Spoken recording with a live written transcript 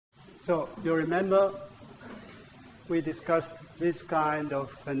So you remember we discussed this kind of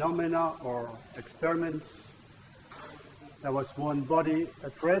phenomena or experiments. There was one body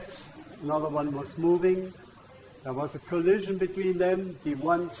at rest, another one was moving. There was a collision between them, the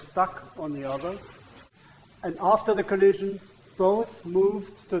one stuck on the other. And after the collision, both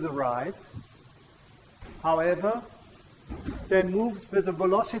moved to the right. However, they moved with a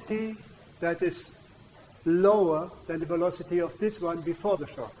velocity that is lower than the velocity of this one before the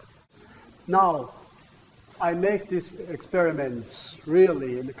shock. Now, I make these experiments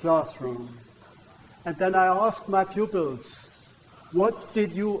really in the classroom. And then I ask my pupils, what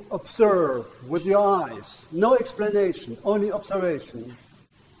did you observe with your eyes? No explanation, only observation.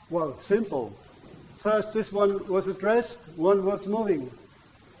 Well, simple. First, this one was at rest, one was moving.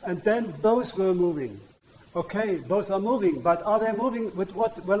 And then both were moving. Okay, both are moving, but are they moving? With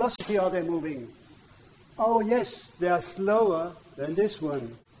what velocity are they moving? Oh, yes, they are slower than this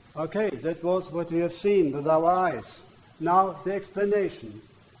one. Okay, that was what we have seen with our eyes. Now, the explanation.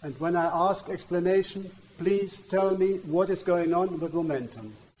 And when I ask explanation, please tell me what is going on with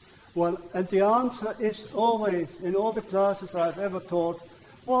momentum. Well, and the answer is always, in all the classes I've ever taught,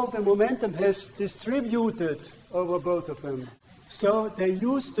 well, the momentum has distributed over both of them. So they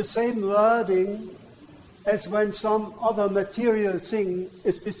use the same wording as when some other material thing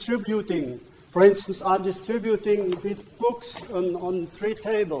is distributing. For instance, I'm distributing these books on 3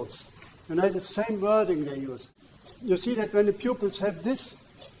 tables. And that's the same wording they use. You see that when the pupils have this,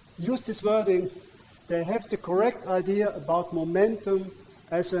 use this wording, they have the correct idea about momentum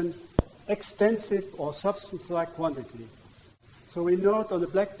as an extensive or substance-like quantity. So we note on the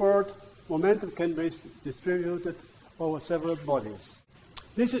blackboard, momentum can be distributed over several bodies.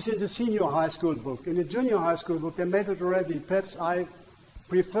 This is in the senior high school book. In the junior high school book, they made it already. Perhaps I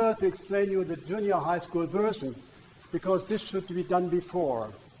prefer to explain you the junior high school version, because this should be done before.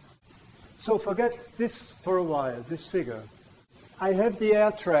 So forget this for a while, this figure. I have the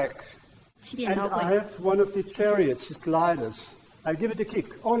air track, and I have one of the chariots, these gliders. I give it a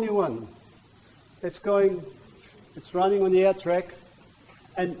kick, only one. It's running on the air track,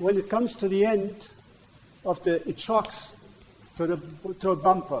 and when it comes to the end of it shocks to a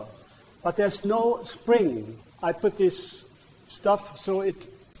bumper. But there's no spring. I put this stuff so it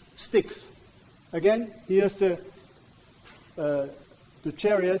sticks. Again, here's the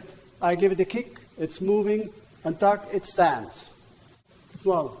chariot. I give it a kick, it's moving, and tuck, it stands.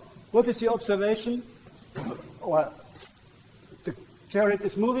 Well, what is the observation? Well, the chariot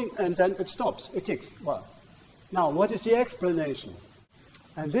is moving, and then it stops, it kicks. Well, now, what is the explanation?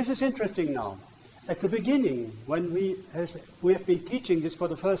 And this is interesting now. At the beginning, when we have been teaching this for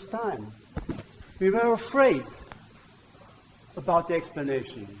the first time, we were afraid about the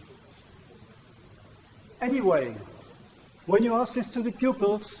explanation. Anyway, when you ask this to the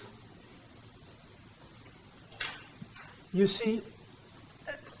pupils, you see,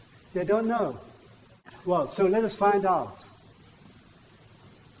 they don't know. Well, so let us find out.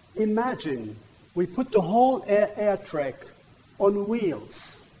 Imagine we put the whole air track on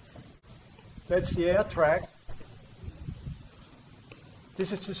wheels. That's the air track.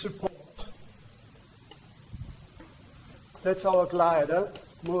 This is the support. That's our glider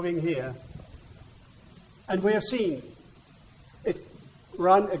moving here. And we have seen it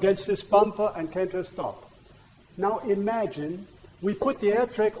run against this bumper and came to a stop. Now imagine we put the air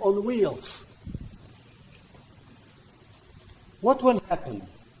track on wheels. What will happen?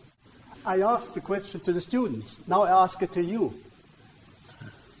 I asked the question to the students. Now I ask it to you.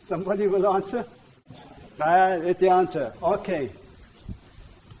 Somebody will answer? It's the answer. Okay.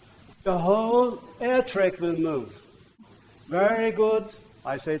 The whole air track will move. Very good.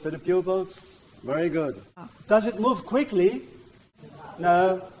 I say to the pupils, very good. Does it move quickly?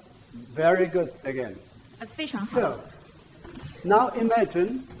 No. Very good again. So, now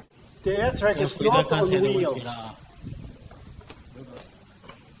imagine the air track is not on wheels.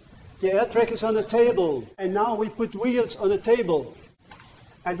 The air track is on the table. And now we put wheels on the table.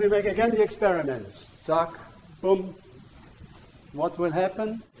 And we make again the experiment. Tuck, boom. What will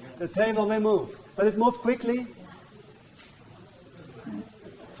happen? The table will move. Will it move quickly?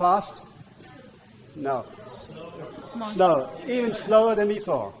 Fast? No. Slow. Even slower than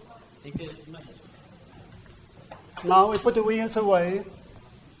before. Now we put the wheels away.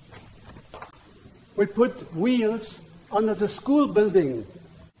 We put wheels under the school building.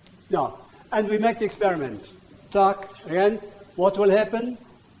 No. And we make the experiment. Tuck, again. What will happen?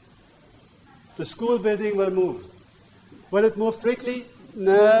 The school building will move. Will it move quickly?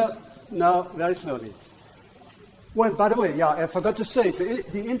 No, very slowly. Well, by the way, I forgot to say,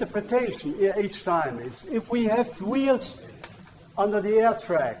 the interpretation each time is, if we have wheels under the air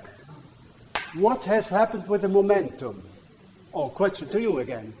track, what has happened with the momentum? Oh, question to you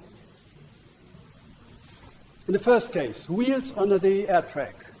again. In the first case, wheels under the air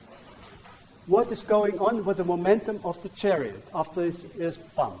track. What is going on with the momentum of the chariot after it is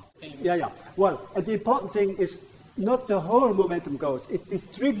bumped? Yeah. Well, and the important thing is not the whole momentum goes. It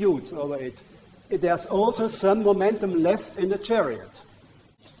distributes over it. There's also some momentum left in the chariot.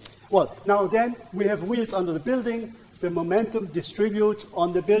 Well, now then, we have wheels under the building. The momentum distributes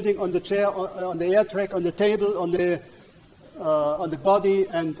on the building, on the chair, on the air track, on the table, on the body,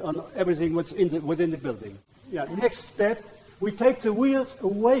 and on everything within the building. Yeah. Next step, we take the wheels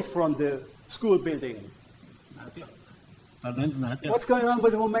away from the school building. What's going on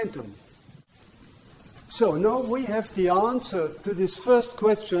with the momentum? So now we have the answer to this first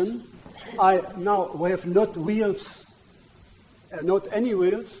question. Now we have not wheels, not any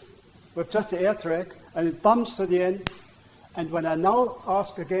wheels, with just the air track, and it bumps to the end. And when I now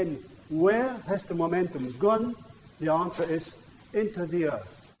ask again, where has the momentum gone? The answer is into the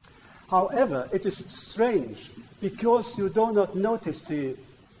earth. However, it is strange because you do not notice the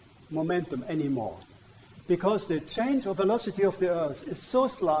momentum anymore. Because the change of velocity of the earth is so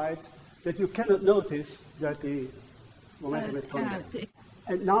slight that you cannot notice that the momentum is going down.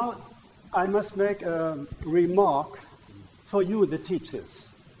 And now I must make a remark for you, the teachers,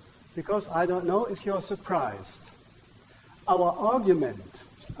 because I don't know if you're surprised. Our argument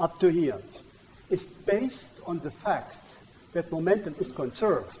up to here is based on the fact that momentum is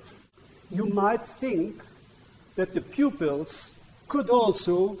conserved. You might think that the pupils could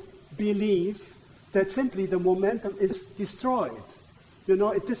also believe that simply the momentum is destroyed. You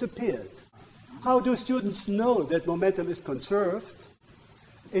know, it disappeared. How do students know that momentum is conserved?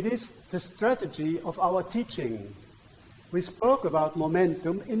 It is the strategy of our teaching. We spoke about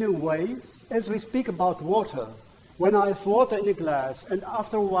momentum in a way as we speak about water. When I have water in a glass and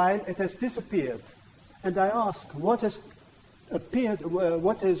after a while it has disappeared, and I ask what has appeared,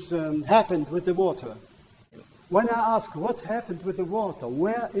 what has happened with the water. When I ask what happened with the water,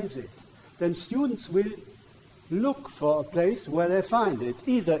 where is it? Then students will look for a place where they find it.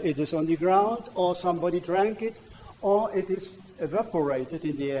 Either it is on the ground, or somebody drank it, or it is evaporated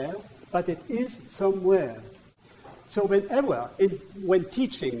in the air, but it is somewhere. So when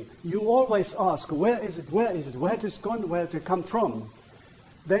teaching, you always ask, where is it, where has it gone, where has it come from?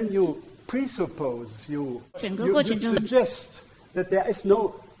 Then you presuppose, you suggest that there is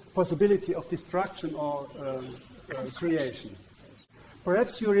no possibility of destruction or creation.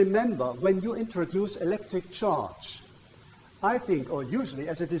 Perhaps you remember when you introduce electric charge, I think, or usually,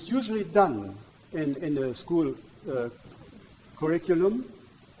 as it is usually done in the school curriculum,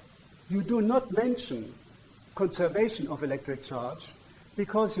 you do not mention conservation of electric charge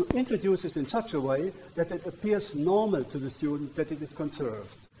because you introduce it in such a way that it appears normal to the student that it is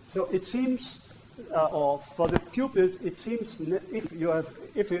conserved. So it seems, or for the pupils, it seems if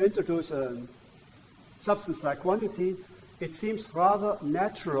you introduce a substance like quantity, it seems rather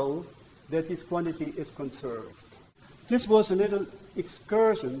natural that this quantity is conserved. This was a little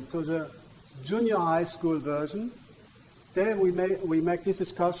excursion to the junior high school version. There we make this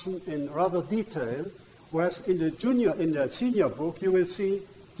discussion in rather detail, whereas in the senior book you will see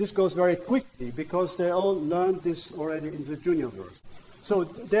this goes very quickly because they all learned this already in the junior version. So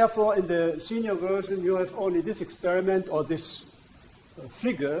therefore in the senior version you have only this experiment or this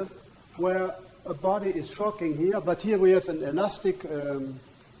figure where a body is shocking here, but here we have an elastic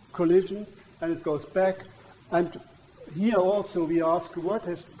collision and it goes back. And here also we ask what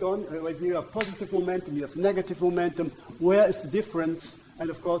has gone, when you have positive momentum, you have negative momentum, where is the difference? And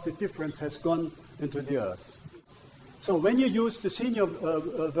of course the difference has gone into the earth. So when you use the senior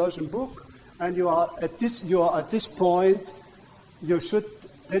version book and you are at this point, you should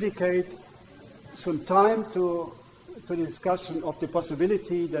dedicate some time to the discussion of the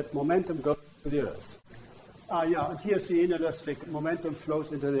possibility that momentum goes to the earth. And here's the inelastic momentum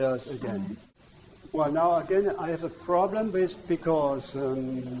flows into the earth again. Well, now again I have a problem with because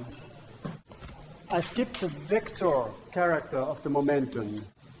I skipped the vector character of the momentum.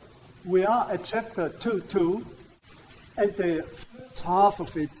 We are at chapter 2.2, and the first half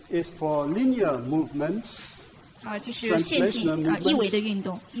of it is for linear movements, translational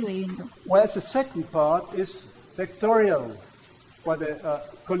movements, whereas the second part is vectorial, where the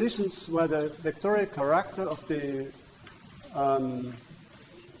collisions, where the vectorial character of the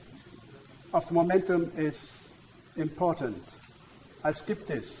momentum is important. I skipped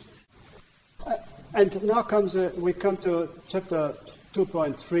this. And now we come to chapter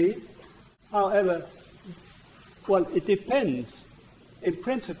 2.3. However, well, it depends. In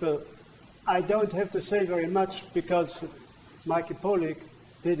principle, I don't have to say very much because Mikey Polik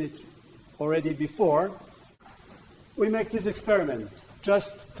did it already before. We make this experiment.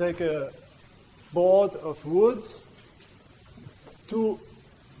 Just take a board of wood, 2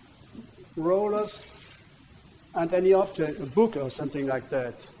 rollers, and any object, a book or something like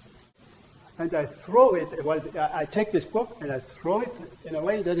that. And I throw it, well, I take this book and I throw it in a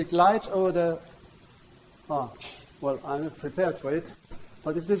way that it glides over the, well, I'm not prepared for it.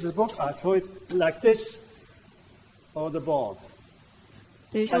 But if this is a book, I throw it like this over the board.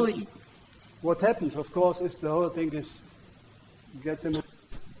 And what happens, of course, is the whole thing gets in.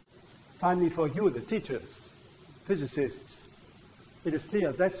 Finally, for you, the teachers, physicists, it is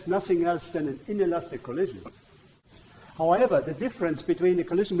clear that's nothing else than an inelastic collision. However, the difference between the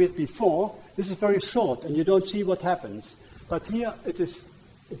collision we had before, this is very short and you don't see what happens. But here it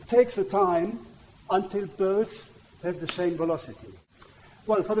takes a time until both have the same velocity.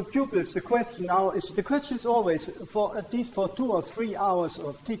 Well, for the pupils, the question is always, for at least for 2 or 3 hours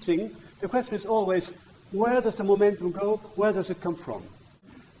of teaching, the question is always, where does the momentum go? Where does it come from?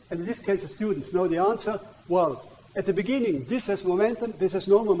 And in this case, the students know the answer. Well, at the beginning, this has momentum, this has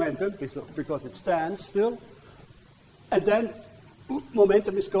no momentum, because it stands still. And then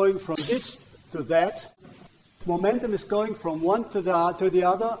momentum is going from this to that. Momentum is going from one to the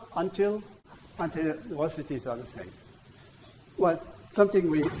other until the velocities are the same. Well,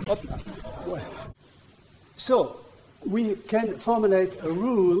 so we can formulate a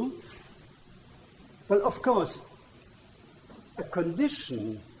rule. Well, of course, a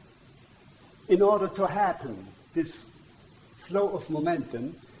condition in order to happen, this flow of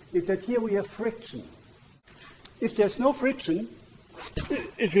momentum, is that here we have friction. If there's no friction,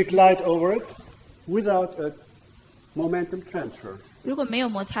 it will glide over it without a momentum transfer. 如果没有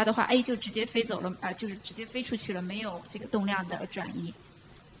摩擦的话 ，A 就直接飞走了，就是直接飞出去了，没有这个动量的转移。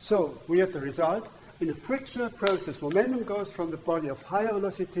So we have the result. In a frictional process, momentum goes from the body of higher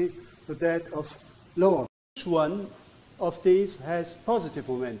velocity to that of lower. Each one of these has positive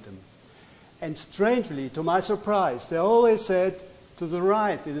momentum. And strangely, to my surprise, they always said to the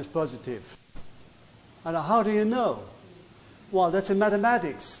right it is positive. And how do you know? Well, that's in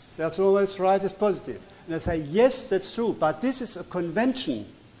mathematics. There's always right is positive. And I say, yes, that's true, but this is a convention.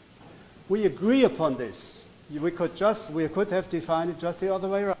 We agree upon this. We could have defined it just the other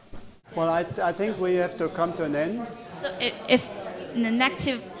way around. Well, I think we have to come to an end. So if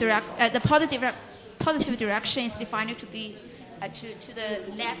the positive direction is defined to be to the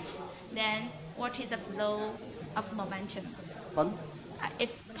left, then what is the flow of momentum? Pardon?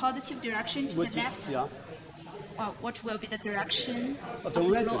 If positive direction to the left, yeah. What will be the direction of the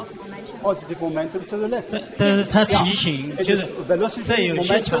momentum? Flow of momentum? Positive momentum to the left. 但是他提醒就是在有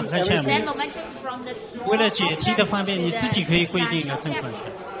些场合下面，为了解题的方便，你自己可以规定一个正方向，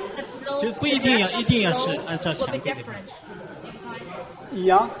就不一定要是按照常规的。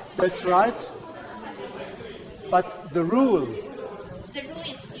Yeah, that's right. But the rule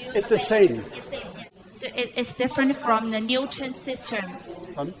is the same. It's different from the Newton system.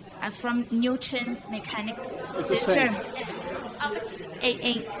 And from Newton's mechanical system.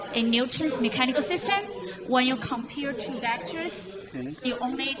 A Newton's mechanical system, when you compare 2 vectors, you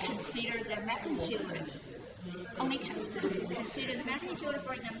only consider the magnitude. Consider the magnitude,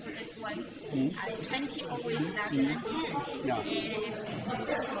 for example, this one, 20 always larger than 10. Yeah.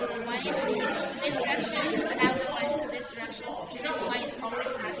 And if one is this direction, the other one is this direction, this one is always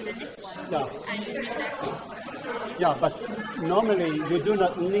larger than this one. Yeah. And you know that. Yeah, but normally you do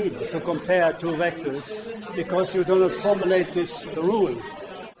not need to compare 2 vectors because you do not formulate this rule.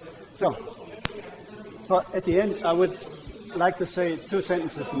 So, at the end, I would like to say 2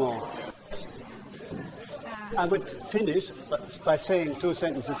 sentences more. I would finish by saying 2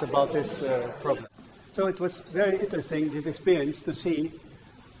 sentences about this problem. So it was very interesting, this experience, to see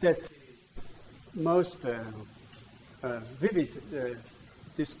that most vivid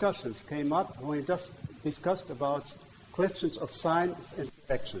discussions came up when we just discussed about questions of science and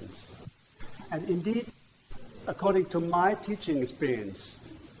actions. And indeed, according to my teaching experience,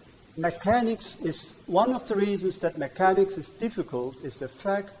 mechanics is one of the reasons that mechanics is difficult is the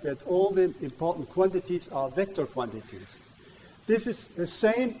fact that all the important quantities are vector quantities. This is the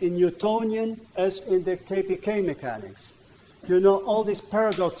same in Newtonian as in the KPK mechanics. You know all these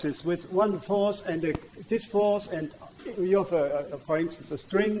paradoxes with one force and this force, and you have, for instance, a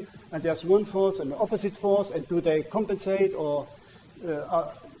string, and there's one force and the opposite force, and do they compensate, or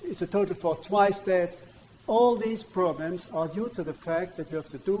is the total force twice that? All these problems are due to the fact that you have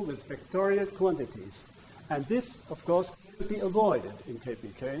to do with vectorial quantities. And this, of course, can be avoided in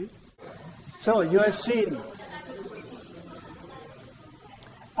KPK. So you have seen,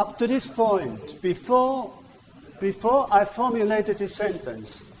 up to this point, before I formulated this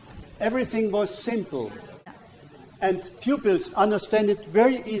sentence, everything was simple, and pupils understand it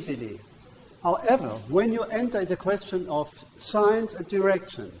very easily. However, when you enter the question of signs and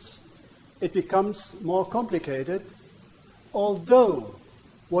directions, it becomes more complicated, although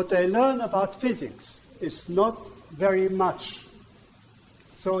what they learn about physics is not very much.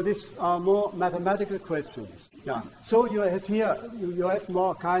 So these are more mathematical questions. Yeah. So you have here, you have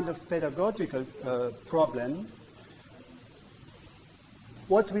more kind of pedagogical problem.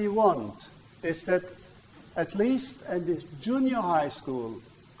 What we want is that at least in the junior high school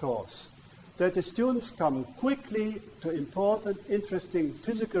course, that the students come quickly to important, interesting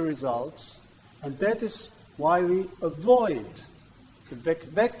physical results, and that is why we avoid the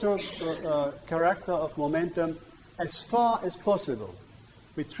vector character of momentum as far as possible.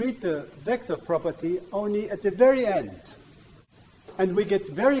 We treat the vector property only at the very end. And we get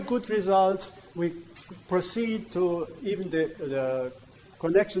very good results. We proceed to even the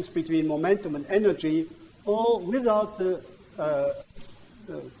connections between momentum and energy, all without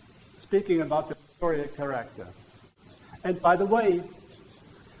speaking about the vectorial character. And by the way,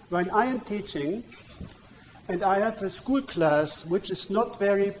 when I am teaching, and I have a school class which is not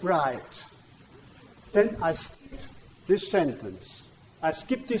very bright, then I skip this sentence. I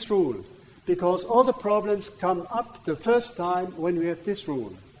skip this rule, because all the problems come up the first time when we have this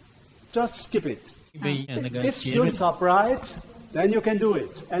rule. Just skip it. If students are bright, then you can do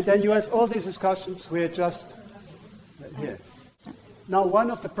it. And then you have all these discussions we're just here. Now, one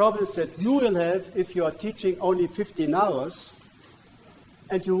of the problems that you will have if you are teaching only 15 hours,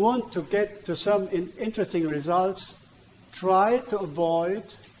 and you want to get to some interesting results, try to avoid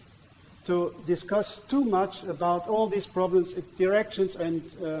to discuss too much about all these problems, directions and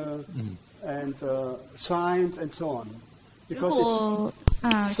signs and so on, because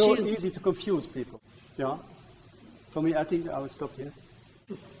it's so easy to confuse people. Yeah. For me, I think I will stop here.